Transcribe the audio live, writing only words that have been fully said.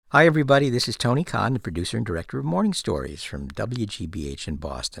Hi, everybody. This is Tony Kahn, the producer and director of Morning Stories from WGBH in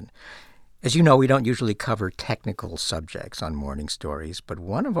Boston. As you know, we don't usually cover technical subjects on Morning Stories, but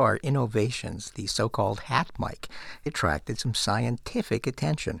one of our innovations, the so-called hat mic, attracted some scientific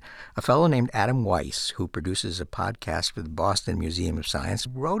attention. A fellow named Adam Weiss, who produces a podcast for the Boston Museum of Science,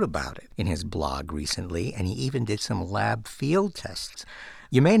 wrote about it in his blog recently, and he even did some lab field tests.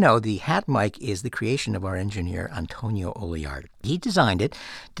 You may know the hat mic is the creation of our engineer, Antonio Oliart. He designed it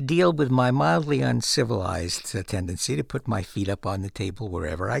to deal with my mildly uncivilized tendency to put my feet up on the table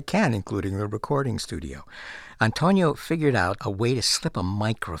wherever I can, including the recording studio. Antonio figured out a way to slip a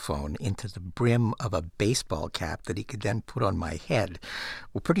microphone into the brim of a baseball cap that he could then put on my head.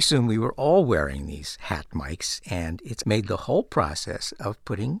 Well, pretty soon we were all wearing these hat mics, and it's made the whole process of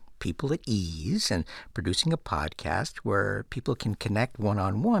putting people at ease and producing a podcast where people can connect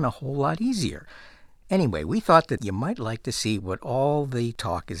one-on-one a whole lot easier. Anyway, we thought that you might like to see what all the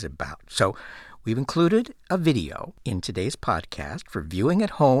talk is about. So we've included a video in today's podcast for viewing at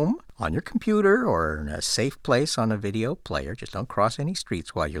home, on your computer, or in a safe place on a video player. Just don't cross any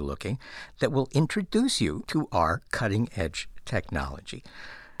streets while you're looking. That will introduce you to our cutting-edge technology.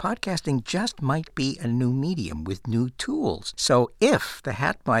 Podcasting just might be a new medium with new tools. So if the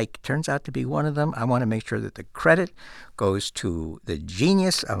hat mic turns out to be one of them, I want to make sure that the credit goes to the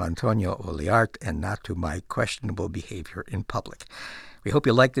genius of Antonio Oliart and not to my questionable behavior in public. We hope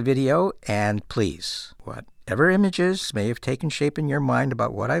you like the video, and please, whatever images may have taken shape in your mind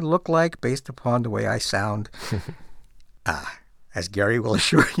about what I look like based upon the way I sound, as Gary will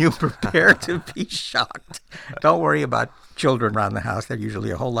assure you, prepare to be shocked. Don't worry about children around the house. They're usually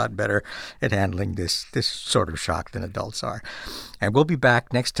a whole lot better at handling this sort of shock than adults are. And we'll be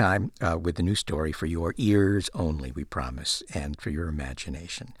back next time with a new story for your ears only, we promise, and for your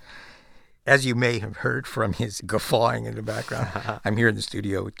imagination. As you may have heard from his guffawing in the background, I'm here in the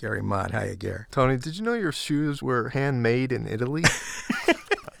studio with Gary Mott. Hiya, Gary. Tony, did you know your shoes were handmade in Italy?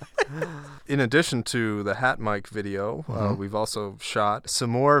 In addition to the hat mic video, we've also shot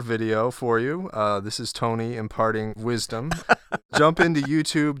some more video for you. This is Tony imparting wisdom. Jump into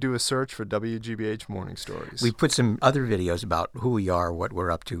YouTube, do a search for WGBH Morning Stories. We put some other videos about who we are, what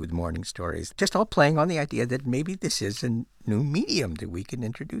we're up to with Morning Stories, just all playing on the idea that maybe this is a new medium that we can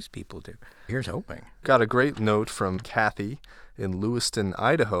introduce people to. Here's hoping. Got a great note from Kathy in Lewiston,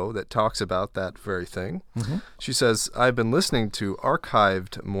 Idaho, that talks about that very thing. Mm-hmm. She says, I've been listening to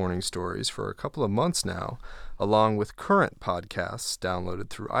archived Morning Stories for a couple of months now, along with current podcasts downloaded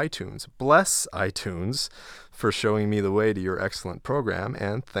through iTunes. Bless iTunes for showing me the way to your excellent program,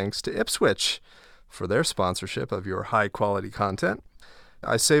 and thanks to Ipswich for their sponsorship of your high-quality content.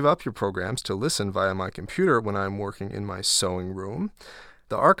 I save up your programs to listen via my computer when I'm working in my sewing room.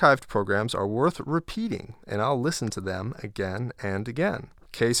 The archived programs are worth repeating, and I'll listen to them again and again.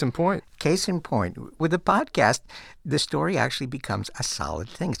 Case in point. Case in point. With a podcast, the story actually becomes a solid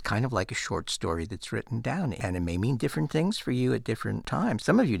thing. It's kind of like a short story that's written down, and it may mean different things for you at different times.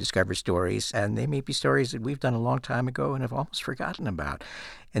 Some of you discover stories, and they may be stories that we've done a long time ago and have almost forgotten about.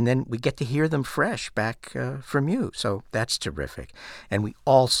 And then we get to hear them fresh back from you. So that's terrific. And we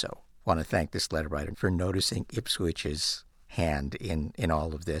also want to thank this letter writer for noticing Ipswich's hand in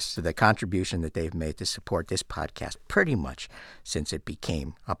all of this, the contribution that they've made to support this podcast pretty much since it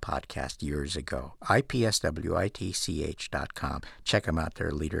became a podcast years ago. IPSWITCH.com. Check them out. They're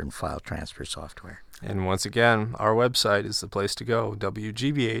a leader in file transfer software. And once again, our website is the place to go,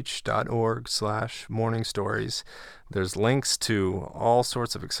 wgbh.org/morningstories. There's links to all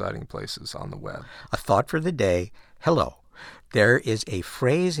sorts of exciting places on the web. A thought for the day. Hello. There is a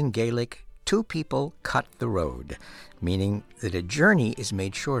phrase in Gaelic, two people cut the road, meaning that a journey is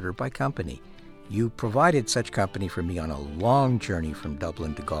made shorter by company. You provided such company for me on a long journey from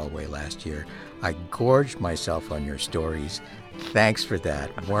Dublin to Galway last year. I gorged myself on your stories. Thanks for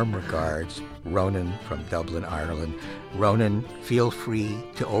that. Warm regards, Ronan from Dublin, Ireland. Ronan, feel free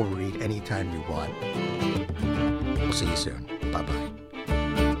to overeat anytime you want. We'll see you soon. Bye-bye.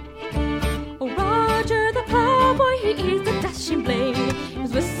 Oh, Roger the plowboy, he is a dashing blade.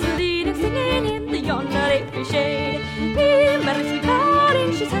 He's whistling and singing in the yonder every shade. He marries sweet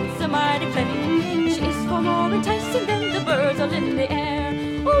Laurie, she sends a mighty play. She is far more enticing than the birds all in the air.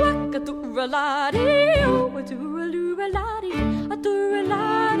 Oh, waka-doo-ra-la-dee, oh, a-doo-ra-doo-ra-la-dee,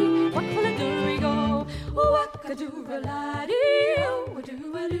 a-doo-ra-la-dee, what will a doo-ry go? Oh, waka-doo-ra-la-dee, oh,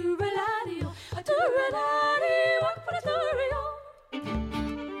 a-doo-ra-doo-ra-la-dee, oh, a-doo-ra-la-dee.